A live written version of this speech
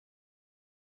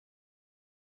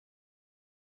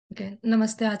Okay,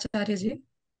 Namaste Acharya ji.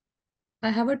 I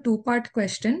have a two-part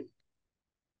question.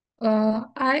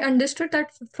 I understood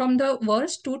that from the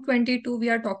verse 222 we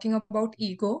are talking about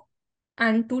ego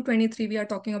and 223 we are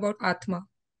talking about Atma.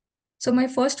 So my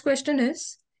first question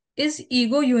is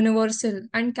ego universal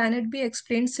and can it be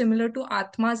explained similar to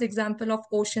Atma's example of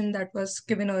ocean that was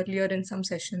given earlier in some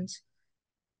sessions?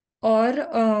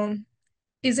 Or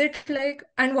is it like,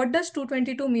 and what does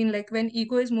 222 mean like when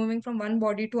ego is moving from one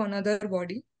body to another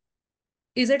body?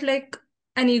 Is it like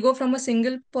an ego from a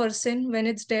single person when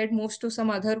it's dead moves to some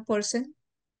other person?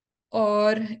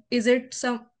 Or is it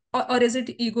or is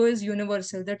it ego is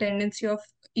universal? The tendency of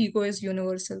ego is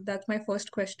universal. That's my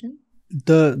first question.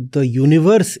 The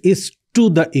universe is to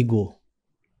the ego.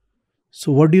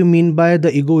 So what do you mean by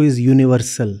the ego is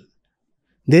universal?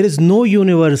 There is no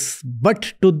universe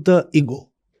but to the ego.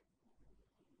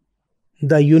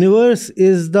 The universe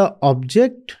is the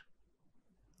object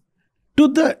to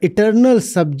the eternal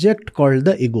subject called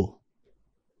the ego.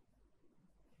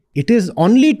 It is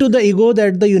only to the ego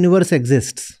that the universe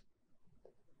exists.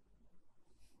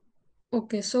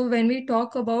 Okay, so when we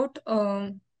talk about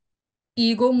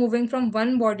ego moving from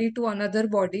one body to another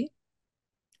body,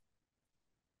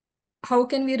 how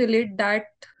can we relate that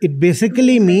It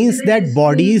basically to means that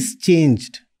body is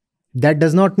changed. That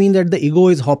does not mean that the ego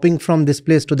is hopping from this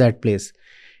place to that place.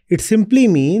 It simply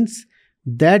means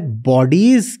that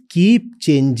bodies keep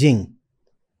changing.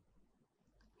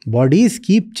 Bodies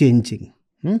keep changing.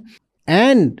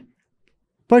 And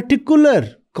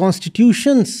particular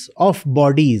constitutions of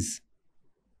bodies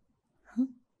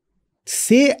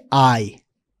say I.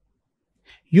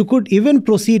 You could even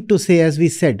proceed to say, as we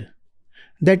said,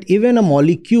 that even a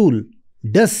molecule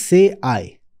does say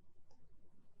I.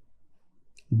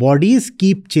 Bodies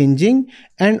keep changing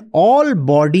and all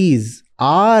bodies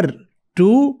are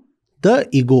to the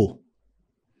ego.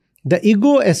 The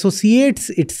ego associates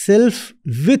itself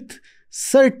with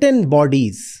certain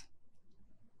bodies.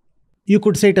 You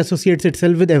could say it associates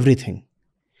itself with everything.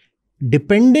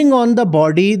 Depending on the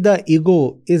body the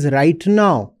ego is right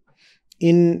now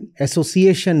in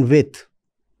association with,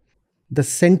 the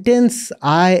sentence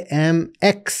I am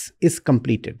X is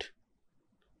completed.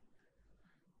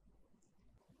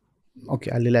 Okay,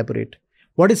 I'll elaborate.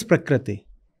 What is Prakriti?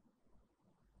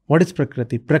 What is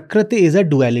Prakriti? Prakriti is a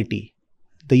duality.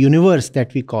 The universe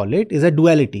that we call it is a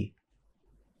duality.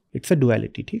 It's a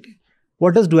duality. Okay?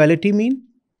 What does duality mean?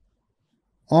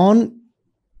 On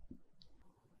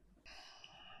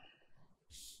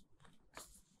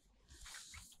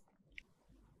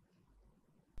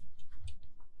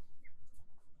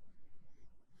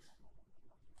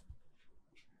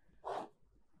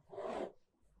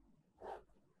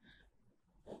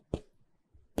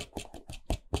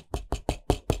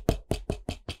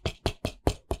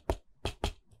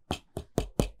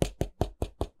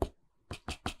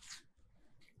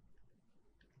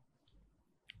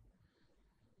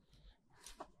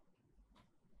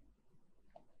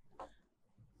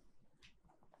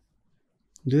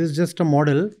this is just a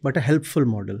model, but a helpful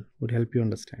model would help you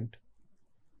understand.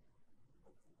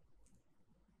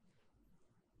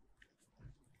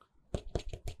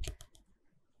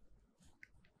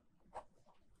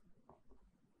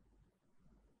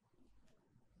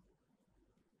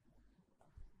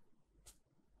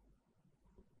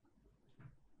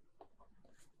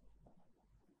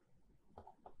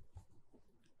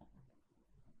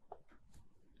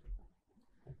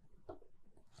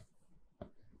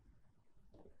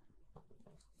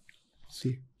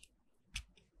 See.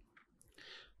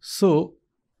 So,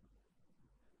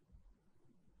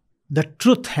 the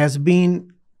truth has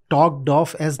been talked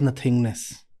of as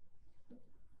nothingness.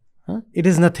 It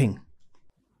is nothing.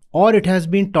 Or it has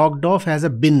been talked of as a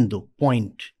bindu,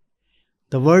 point.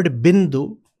 The word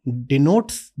bindu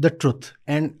denotes the truth,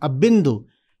 and a bindu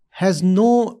has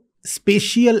no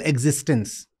spatial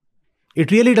existence. It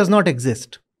really does not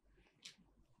exist.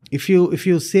 If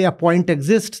you say a point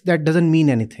exists, that doesn't mean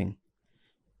anything.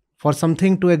 For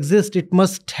something to exist, it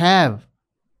must have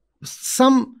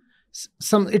some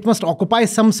it must occupy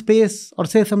some space or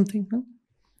say something.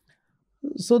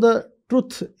 So the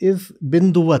truth is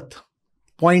binduvat,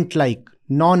 point-like,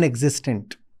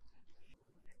 non-existent.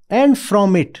 And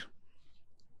from it,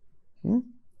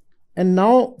 and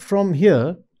now from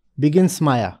here begins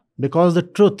Maya, because the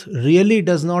truth really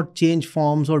does not change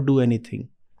forms or do anything.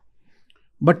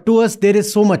 But to us there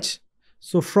is so much.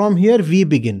 So from here we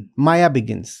begin, Maya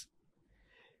begins.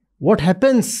 What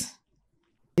happens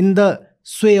in the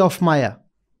sway of Maya?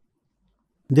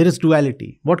 There is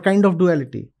duality. What kind of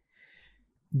duality?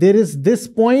 There is this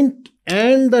point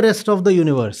and the rest of the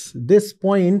universe. This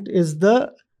point is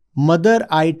the Mother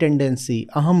I tendency,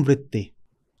 aham vritti,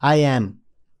 I am.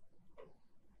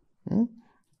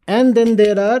 And then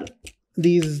there are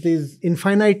these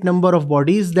infinite number of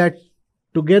bodies that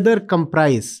together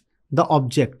comprise the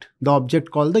object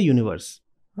called the universe.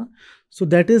 So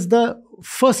that is the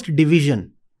first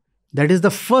division. That is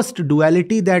the first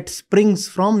duality that springs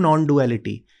from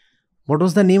non-duality. What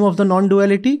was the name of the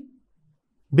non-duality?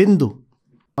 Bindu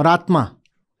or Atma,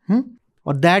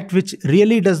 or that which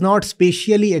really does not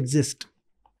spatially exist.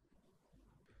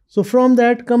 So from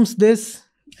that comes this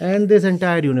and this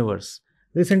entire universe.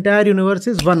 This entire universe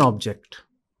is one object.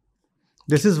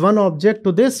 This is one object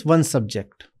to this one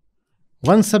subject.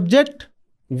 One subject,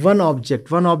 one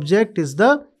object. One object is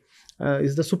the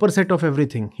superset of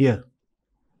everything here.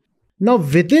 Now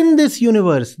within this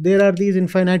universe, there are these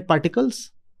infinite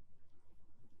particles.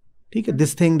 Okay,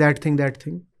 this thing, that thing, that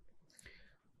thing.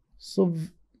 So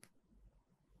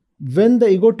when the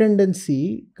ego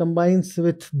tendency combines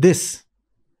with this,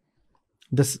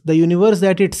 the universe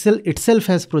that itself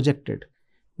has projected,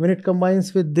 when it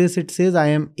combines with this, it says I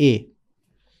am A.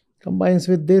 Combines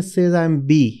with this, says I am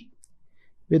B.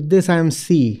 With this I am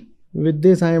C. With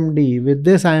this I am D. With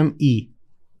this I am E.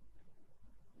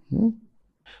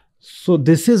 So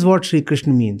this is what Sri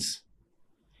Krishna means.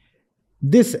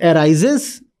 This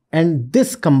arises and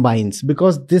this combines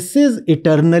because this is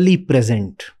eternally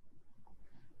present.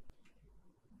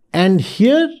 And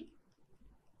here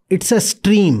it's a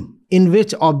stream in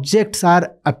which objects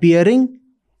are appearing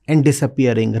and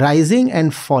disappearing, rising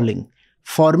and falling,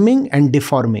 forming and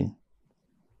deforming.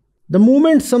 The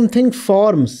moment something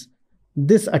forms,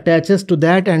 this attaches to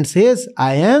that and says,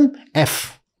 I am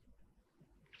F.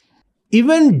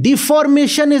 Even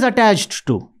deformation is attached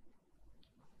to.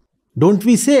 Don't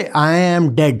we say, I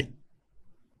am dead?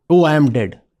 Oh, I am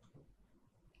dead.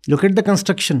 Look at the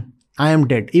construction. I am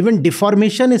dead. Even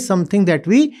deformation is something that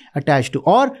we attach to.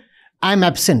 Or I am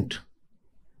absent.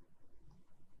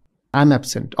 I am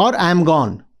absent. Or I am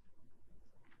gone.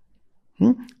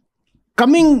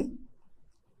 Coming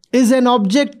is an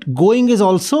object. Going is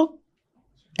also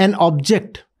an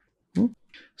object.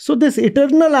 So this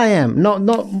eternal I am. Now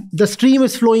the stream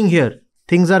is flowing here.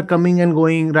 Things are coming and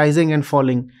going, rising and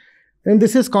falling. And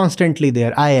this is constantly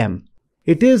there. I am.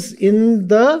 It is in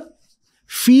the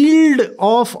field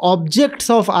of objects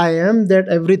of I am that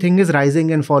everything is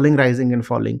rising and falling, rising and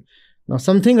falling. Now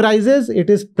something rises, it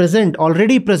is present,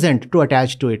 already present to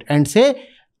attach to it and say,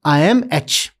 I am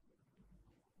H.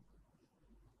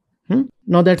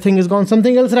 Now that thing is gone,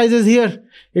 something else rises here.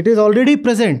 It is already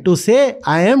present to say,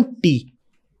 I am T.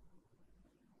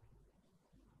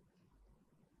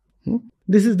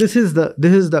 This is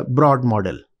the broad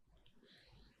model.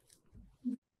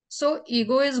 So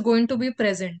ego is going to be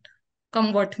present,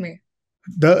 come what may.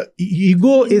 The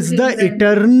ego is the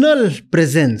eternal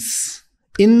presence.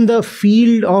 In the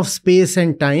field of space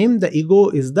and time, the ego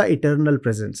is the eternal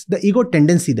presence. The ego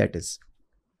tendency, that is.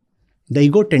 The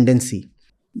ego tendency.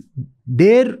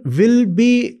 There will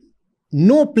be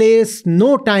no place,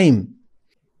 no time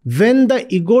when the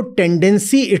ego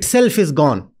tendency itself is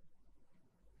gone.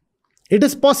 It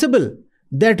is possible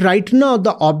that right now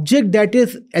the object that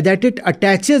it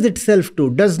attaches itself to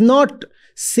does not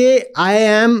say I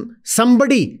am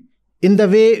somebody in the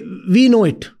way we know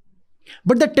it.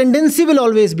 But the tendency will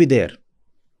always be there.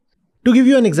 To give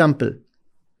you an example,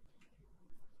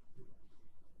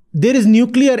 there is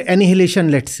nuclear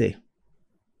annihilation, let's say,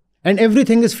 and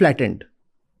everything is flattened.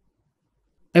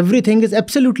 Everything is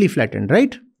absolutely flattened,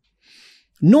 right?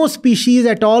 No species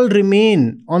at all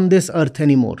remain on this earth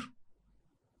anymore.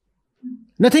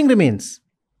 Nothing remains.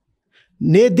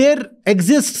 There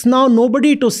exists now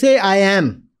nobody to say I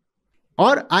am.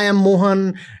 Or I am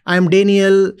Mohan, I am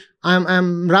Daniel, I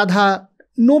am Radha.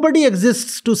 Nobody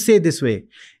exists to say this way.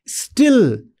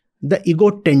 Still, the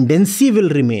ego tendency will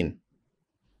remain.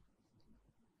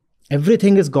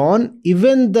 Everything is gone.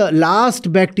 Even the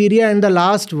last bacteria and the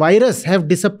last virus have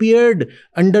disappeared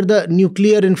under the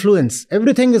nuclear influence.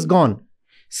 Everything is gone.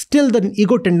 Still, the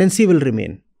ego tendency will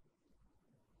remain.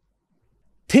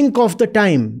 Think of the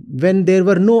time when there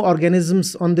were no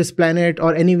organisms on this planet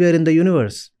or anywhere in the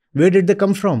universe. Where did they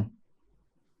come from?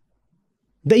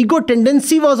 The ego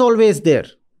tendency was always there.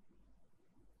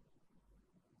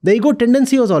 The ego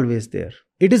tendency was always there.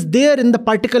 It is there in the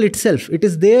particle itself. It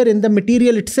is there in the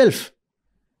material itself.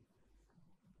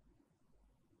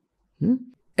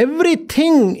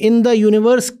 Everything in the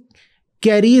universe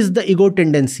carries the ego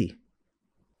tendency.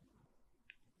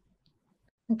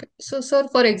 Okay. So, sir,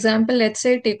 for example, let's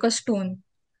say take a stone.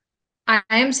 I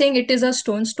am saying it is a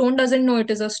stone. Stone doesn't know it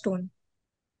is a stone.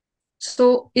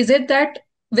 So, is it that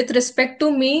with respect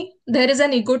to me, there is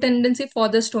an ego tendency for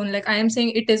the stone. Like I am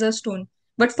saying it is a stone.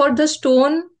 But for the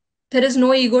stone, there is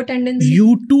no ego tendency.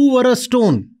 You too were a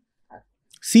stone.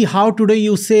 See how today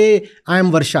you say, I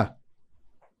am Varsha.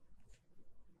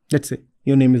 Let's say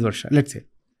your name is Varsha. Let's say.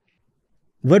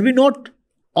 Were we not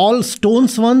all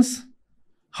stones once?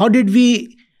 How did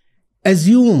we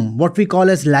assume what we call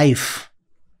as life?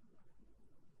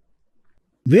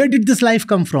 Where did this life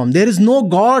come from? There is no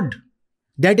God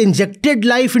that injected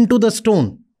life into the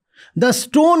stone. The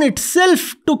stone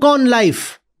itself took on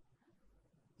life.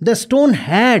 The stone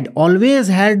always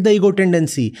had the ego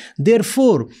tendency.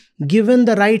 Therefore, given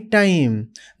the right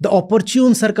time, the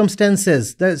opportune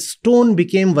circumstances, the stone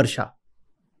became Varsha.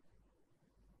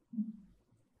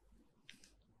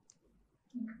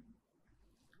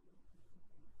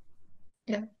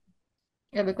 Yeah.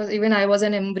 Yeah, because even I was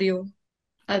an embryo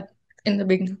in the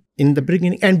beginning. In the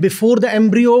beginning. And before the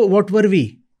embryo, what were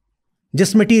we?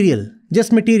 Just material.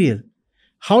 Just material.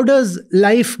 How does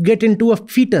life get into a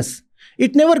fetus?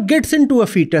 It never gets into a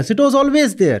fetus. It was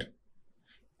always there.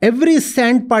 Every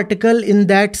sand particle in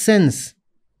that sense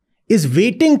is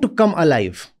waiting to come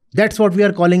alive. That's what we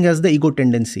are calling as the ego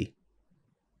tendency.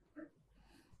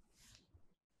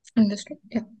 Understood.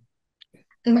 Yeah.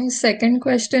 My second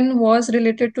question was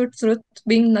related to truth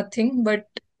being nothing, but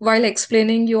while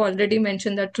explaining, you already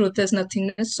mentioned that truth is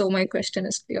nothingness. So my question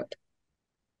is clear.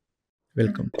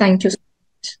 Welcome. Thank you so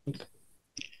much.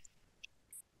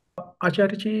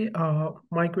 Acharya,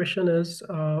 my question is,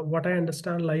 what I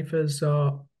understand life is,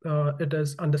 it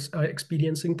is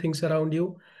experiencing things around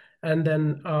you, and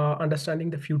then understanding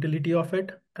the futility of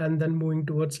it, and then moving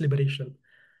towards liberation.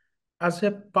 As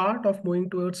a part of moving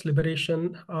towards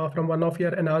liberation, from one of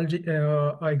your analogy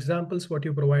examples, what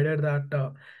you provided,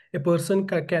 that a person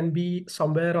can be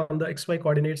somewhere on the XY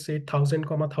coordinates, say 1000,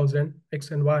 1000,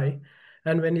 X and Y.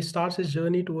 And when he starts his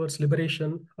journey towards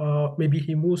liberation, maybe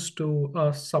he moves to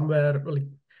somewhere like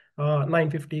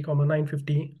 950,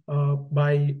 950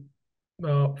 by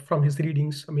from his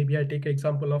readings. Maybe I take an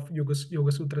example of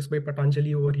Yoga Sutras by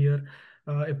Patanjali over here.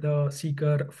 If the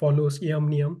seeker follows Yam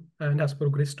Niyam and has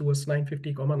progressed towards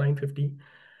 950, 950,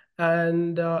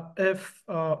 and if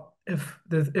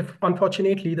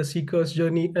unfortunately the seeker's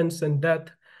journey ends in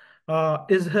death,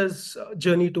 is his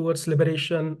journey towards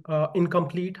liberation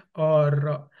incomplete,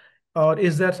 or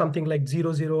is there something like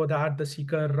 00 that the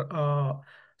seeker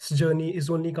journey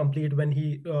is only complete when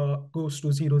he goes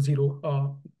to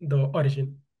 00, the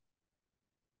origin?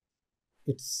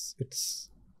 It's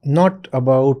not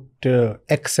about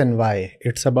x and y.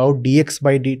 It's about dx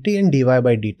by dt and dy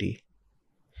by dt.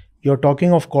 You're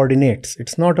talking of coordinates.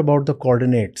 It's not about the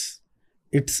coordinates.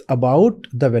 It's about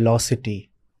the velocity,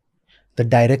 the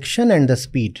direction and the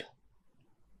speed.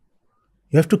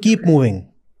 You have to keep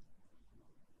moving.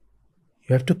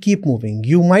 You have to keep moving.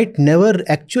 You might never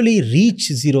actually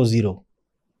reach 00.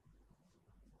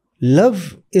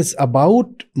 Love is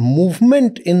about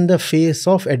movement in the face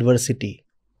of adversity.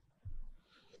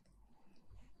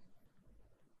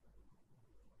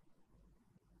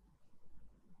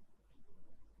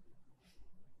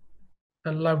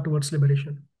 And love towards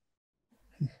liberation.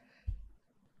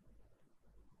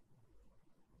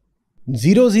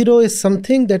 00 is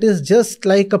something that is just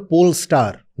like a pole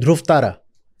star, Dhruv Tara,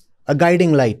 a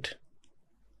guiding light.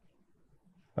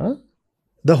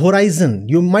 The horizon,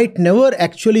 you might never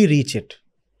actually reach it.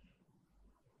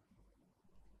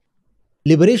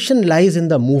 Liberation lies in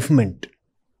the movement,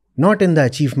 not in the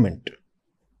achievement.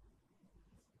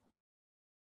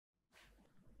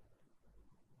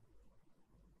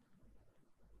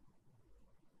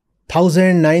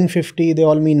 Thousand, 950, they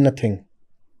all mean nothing.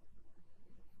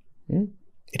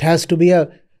 It has to be a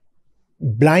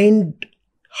blind,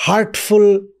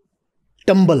 heartful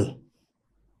tumble.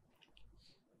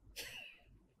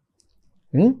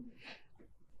 One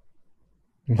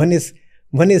is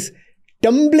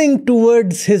tumbling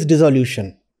towards his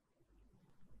dissolution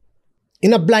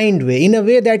in a blind way, in a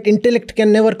way that intellect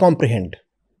can never comprehend.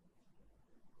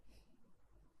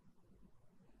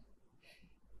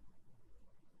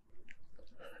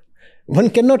 One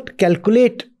cannot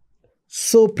calculate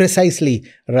so precisely,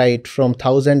 right? From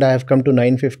 1000 I have come to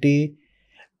 950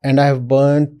 and I have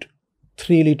burnt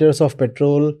 3 liters of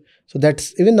petrol. So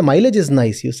that's, even the mileage is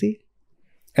nice, you see.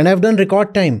 And I've done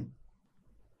record time.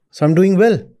 So I'm doing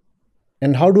well.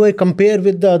 And how do I compare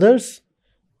with the others?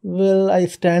 Well, I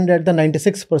stand at the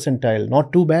 96th percentile.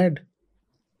 Not too bad.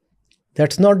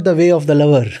 That's not the way of the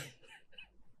lover.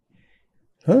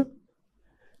 Huh?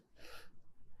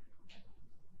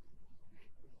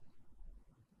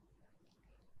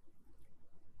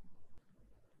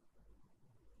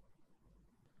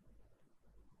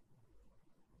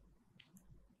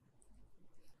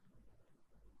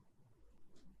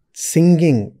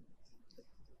 singing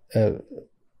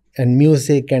and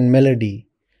music and melody.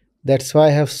 That's why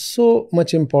I have so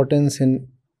much importance in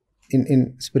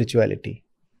spirituality.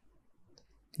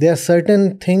 There are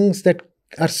certain things that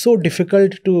are so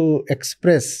difficult to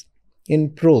express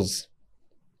in prose.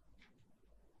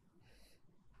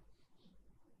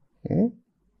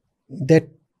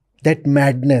 That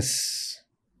madness.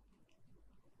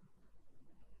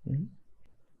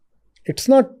 It's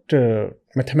not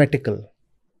mathematical.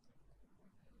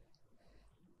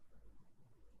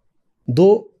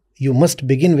 Though you must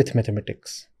begin with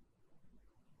mathematics.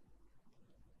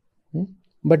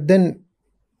 But then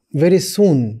very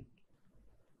soon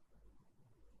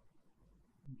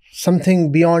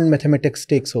something beyond mathematics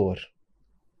takes over.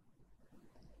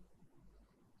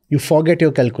 You forget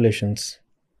your calculations.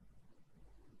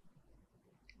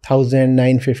 1000,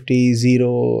 950,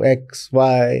 0, X,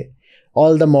 Y,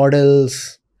 all the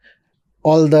models,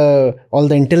 all the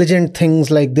intelligent things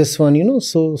like this one,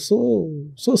 so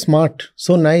smart,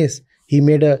 so nice. He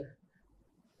made a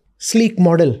sleek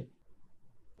model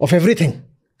of everything.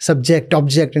 Subject,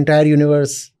 object, entire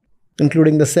universe,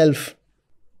 including the self.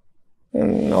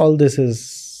 And all this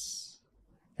is,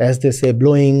 as they say,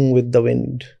 blowing with the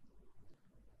wind.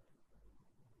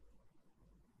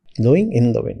 Blowing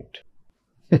in the wind.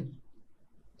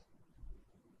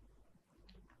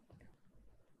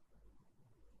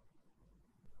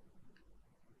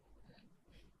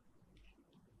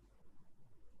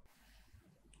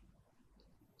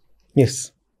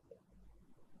 Yes.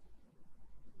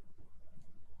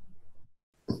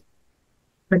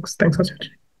 Thanks, Acharya.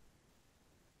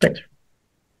 Thank you.